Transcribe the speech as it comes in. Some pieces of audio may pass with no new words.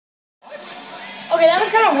Okay, that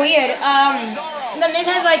was kind of weird. The Miz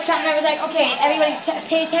has like something that was like, okay, everybody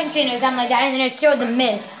pay attention or something like that, and then it showed the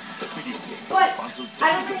Miz. But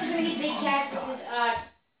I don't think it's gonna be Big Cass versus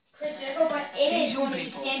Chris Jericho, but it is going to be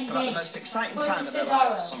Sami Zayn versus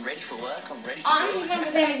Cesaro. I'm ready for work. I'm ready to I'm going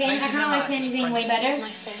for Sami Zayn. I kind of like Sami Zayn way better.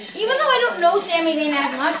 Even though I don't know Sami Zayn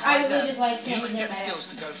as much, I really just like Sami Zayn better.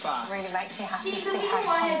 Really makes me happy to The see reason how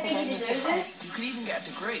why I think he deserves this. You could even get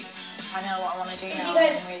a degree. I know what I want to do now.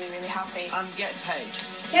 I'm really, really happy. I'm getting paid.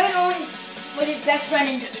 Kevin Owens was his best friend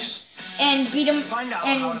and beat him and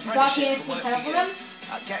got the NXT title from him.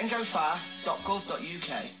 At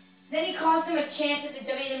getandgofar.gov.uk. Then he cost him a chance at the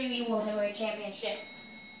WWE World Heavyweight Championship.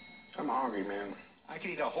 I'm hungry, man. I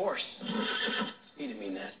could eat a horse. You didn't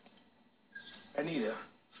mean that. Anita,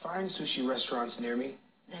 find sushi restaurants near me.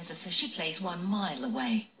 There's a sushi place 1 mile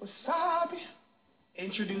away. Wasabi.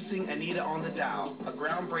 Introducing Anita on the Dial, a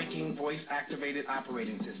groundbreaking voice-activated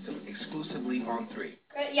operating system exclusively on 3.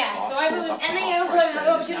 Yeah, so I really, and then he also has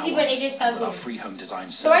another opportunity, but AJ Styles With our won. free home design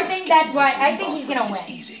So I think that's why, I think he's gonna It's win.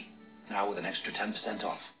 easy. Now with an extra 10%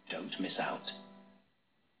 off. Don't miss out.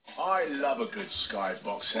 I love a good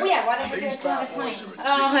skybox set. Oh yeah, why don't we do still have it playing?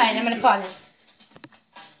 Alright, I'm gonna pause it.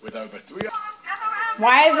 With over 3.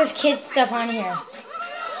 Why is this kid stuff on here?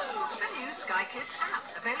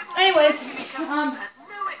 Anyways, I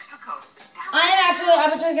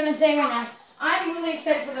was just gonna say right now, I'm really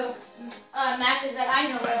excited for the matches that I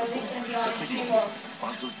know that are at least gonna be on Extreme Rules.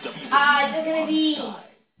 There's gonna be,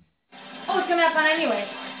 oh, it's coming up on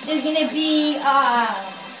anyways. There's gonna be,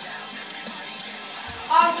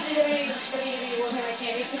 also the WWE World Heavyweight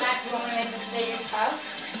Championship match, Roman Reigns versus AJ Styles.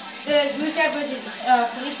 There's Rusev versus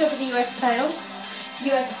Kalisto for the U.S. title,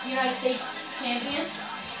 United States champion.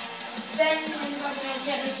 Then there's the Continental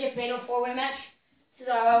Championship Fatal 4-Way match.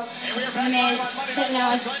 Cesaro, Miz, Kevin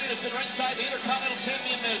Owens.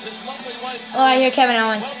 Oh, I hear Kevin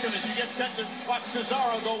Owens. Welcome as you get set to watch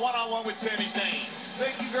Cesaro go one-on-one with Sami Zayn.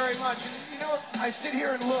 Thank you very much. And you know what? I sit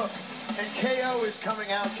here and look, and KO is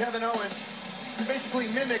coming out, Kevin Owens, to basically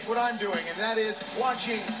mimic what I'm doing, and that is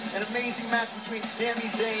watching an amazing match between Sami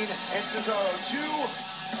Zayn and Cesaro. 2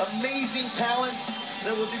 amazing talents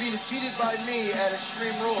that will be defeated by me at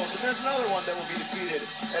Extreme Rules. And there's another one that will be defeated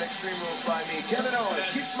at Extreme Rules by me. Kevin Owens,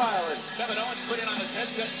 keep smiling. Kevin Owens put it on his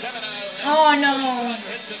headset. Oh no.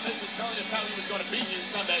 Headset, this was telling us how he was going to beat you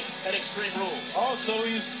Sunday at Extreme Rules. Oh, so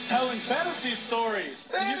he's telling fantasy stories.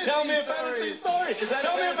 Can you tell me a fantasy story?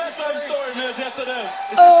 Tell me a bedtime story, Miz. Yes, it is.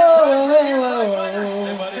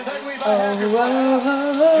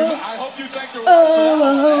 I hope you thank your wife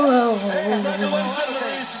for that. Congratulations,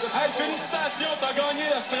 ladies. Félicitations, t'as gagné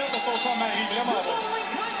la semaine de ton sang, Marie. Vraiment bon.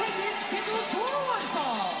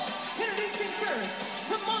 Introducing first,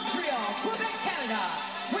 from Montreal, Quebec, Canada,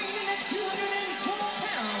 weighing in at 212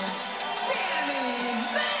 pounds, Sami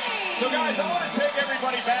Zayn. So guys, I want to take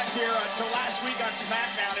everybody back here to last week on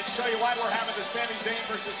SmackDown and show you why we're having the Sami Zayn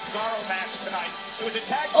versus Cesaro match tonight. It was a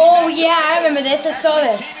tag team match. Yeah, I remember this. I saw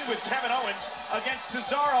this. With Kevin Owens against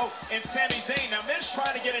Cesaro and Sami Zayn. Now Miz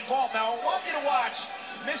trying to get involved. Now I want you to watch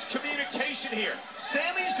miscommunication here.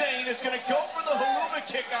 Sami Zayn is going to go for the haluva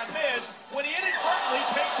kick on Miz when he inadvertently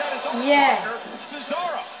takes out his own partner,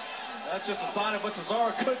 Cesaro. That's just a sign of what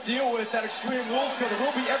Cesaro could deal with at Extreme Rules, because it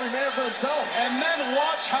will be every man for himself. And then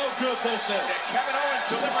watch how good this is. Kevin Owens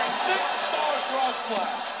delivering 6-star frog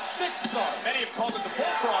splash. 6-star. Many have called it the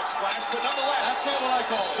bullfrog splash, but nonetheless, that's not what I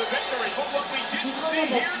call it. The victory. But what we didn't see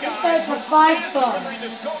here, Stars guys, for 5-star. delivering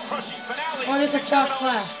the skull-crushing finale. Or just a frog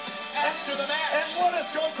splash. After the match. And what a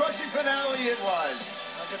skull-crushing finale it was.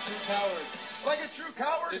 Like a true coward. Like a true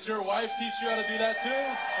coward? Did your wife teach you how to do that too?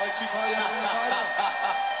 Like she taught you how to win the title?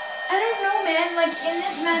 I don't know, man. Like, in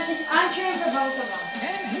this match, I'm cheering for both of them.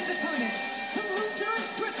 And his opponent, from Lucerne,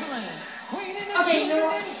 Switzerland, weighing in at Okay, you know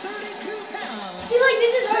what? 232 pounds. See, like,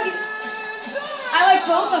 this is hard. I like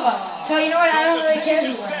both of them. So, you know what? I don't really care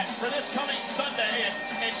who wins. For this coming Sunday at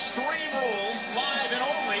Extreme Rules, live and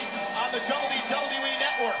only on the WWE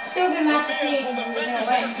Network. Still a good match to see who's going to win.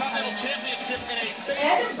 Intercontinental Championship in a It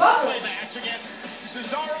hasn't buckled. match against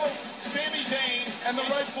Cesaro, Sami Zayn, and the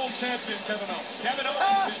rightful champion, Kevin Owens. Kevin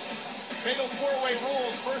Owens. Fatal 4-Way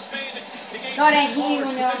rules. First made the game. God, I hate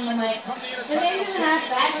when they're on the mic. The Miz isn't that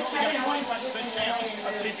bad, but Kevin Owens is just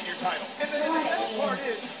of keeping your title. And the best part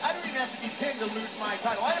is, I don't even have to be pinned to lose my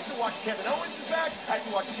title. I have to watch Kevin Owens' back, I have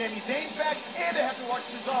to watch Sami Zayn's back, and I have to watch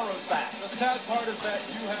Cesaro's back. The sad part is that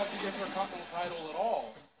you have the Intercontinental title at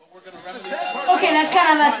all. But we're going to remedy that. Okay,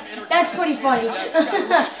 that's pretty funny.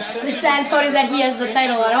 The sad part is that he has the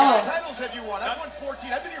title at all. How many titles have you won? I won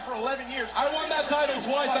 14. I've been here for 11 years. I won that title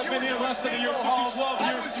twice. I've been here less than a year, 12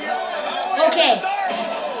 years. Okay.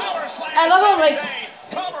 I love how like,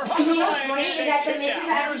 you know what's funny is that the Miz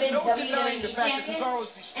hasn't been WWE champion,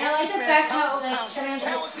 and I like the fact how like Kevin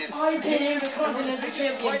Owens like, oh, you've been Intercontinental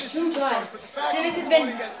champion 2 times. The Miz has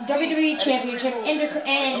been WWE championship and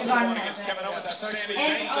Intercontinental, and other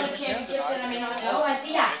championships that I may not know. I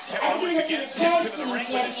think he was actually the tag team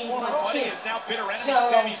champions once too. So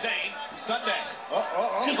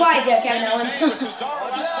be quiet there, Kevin Owens.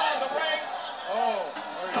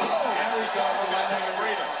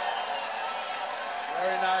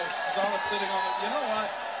 Very nice. Cesaro sitting on it. You know what?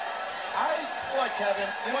 What, Kevin?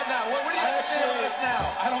 What now? What do you have to say about this now?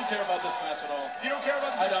 I don't care about this match at all. You don't care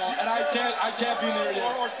about this? I don't, and I can't be near you.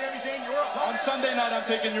 Or Sami Zayn, your opponent? On Sunday night, I'm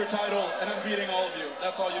taking your title, and I'm beating all of you.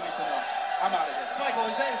 That's all you need to know. I'm out of here. Michael,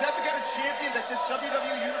 is that the kind of champion that this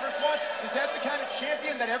WWE Universe wants? Is that the kind of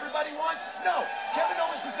champion that everybody wants? No. Kevin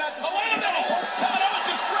Owens is not the wait a minute! Kevin Owens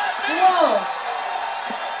just grabbed me! Whoa!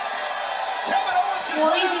 Kevin Owens just well,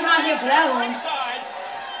 at least he's not here for that one.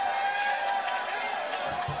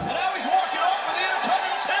 And now he's walking off with the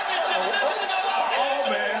Intercontinental Championship. This isn't gonna allow him. Oh,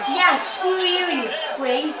 man. Yeah, screw you, you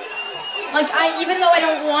freak. Like, even though I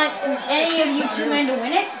don't want any of you two men to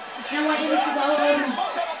win it, and I want either Cesaro or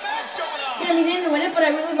Sami Zayn to win it, but I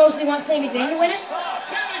really mostly want Sami Zayn to win it.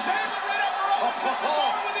 Sami Zayn went right up for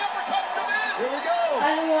Cesaro with the uppercuts to Miz. Here we go.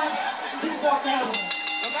 I don't want people walking out.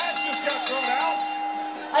 The match just got thrown out.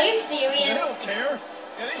 Are you serious? I don't care.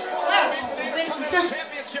 Yeah, these four That was for the stupid. Intercontinental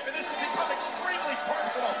Championship, and this has become extremely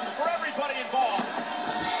personal for everybody involved.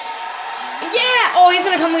 Yeah! Oh, he's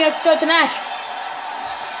gonna come. We got to start the match.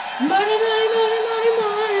 Money, money, money, money,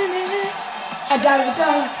 money. I got it,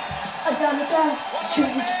 go. I got it, go.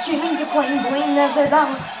 Ching, you're pointing, bling, there's a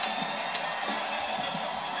bomb.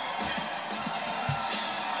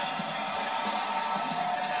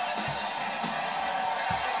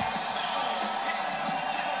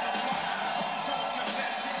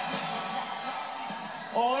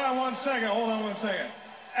 Hold on one second.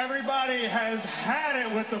 Everybody has had it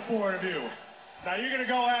with the 4 of you. Now you're going to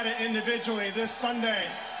go at it individually this Sunday.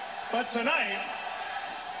 But tonight,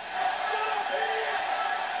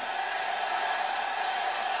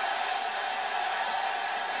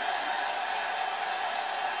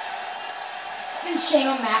 And Shane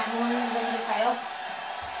McMahon wins the title.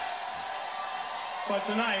 But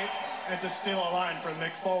tonight, and to steal a line from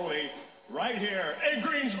Mick Foley, right here in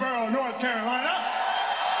Greensboro, North Carolina.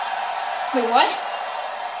 Wait, what?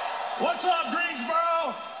 What's up,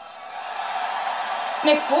 Greensboro?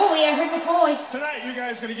 Mick Foley, I heard Mick Foley. Tonight, you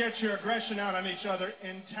guys are going to get your aggression out on each other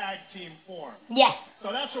in tag team form. Yes.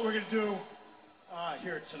 So that's what we're going to do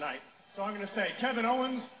here tonight. So I'm going to say, Kevin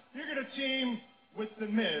Owens, you're going to team with The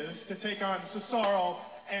Miz to take on Cesaro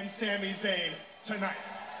and Sami Zayn tonight.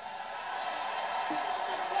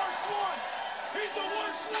 He's the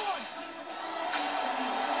worst one!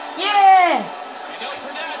 Yeah! Don't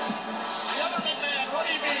forget, the other McMahon. What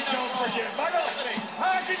do you mean, don't forget? Michael,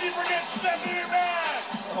 how can you forget Stephanie McMahon?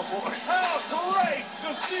 Oh, boy. How great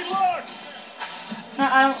does she look?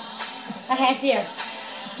 I can't see her.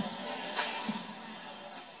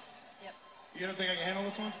 You don't think I can handle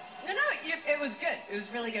this one? No, it was good. It was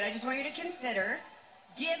really good. I just want you to consider,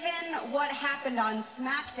 given what happened on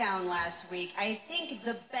SmackDown last week, I think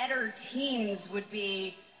the better teams would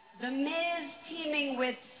be The Miz teaming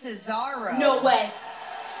with Cesaro. No way.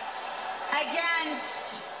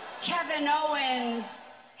 Against Kevin Owens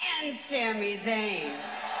and Sami Zayn.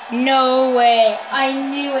 No way. I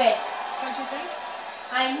knew it. Don't you think?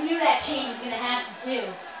 I knew that change was going to happen,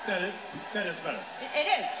 too. That is better. It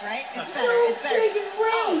is, right? It's better. No It's better. friggin'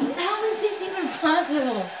 way. How is this even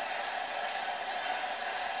possible?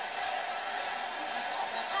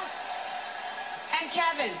 And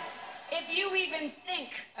Kevin, if you even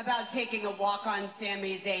think about taking a walk on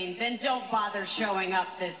Sami Zayn, then don't bother showing up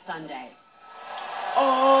this Sunday.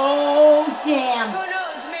 Oh, damn. Who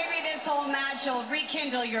knows, maybe this whole match will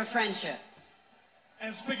rekindle your friendship.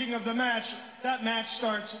 And speaking of the match, that match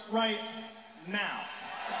starts right now.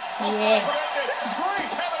 Yeah. This is great.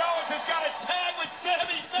 Kevin Owens has got a tag with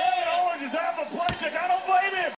Sami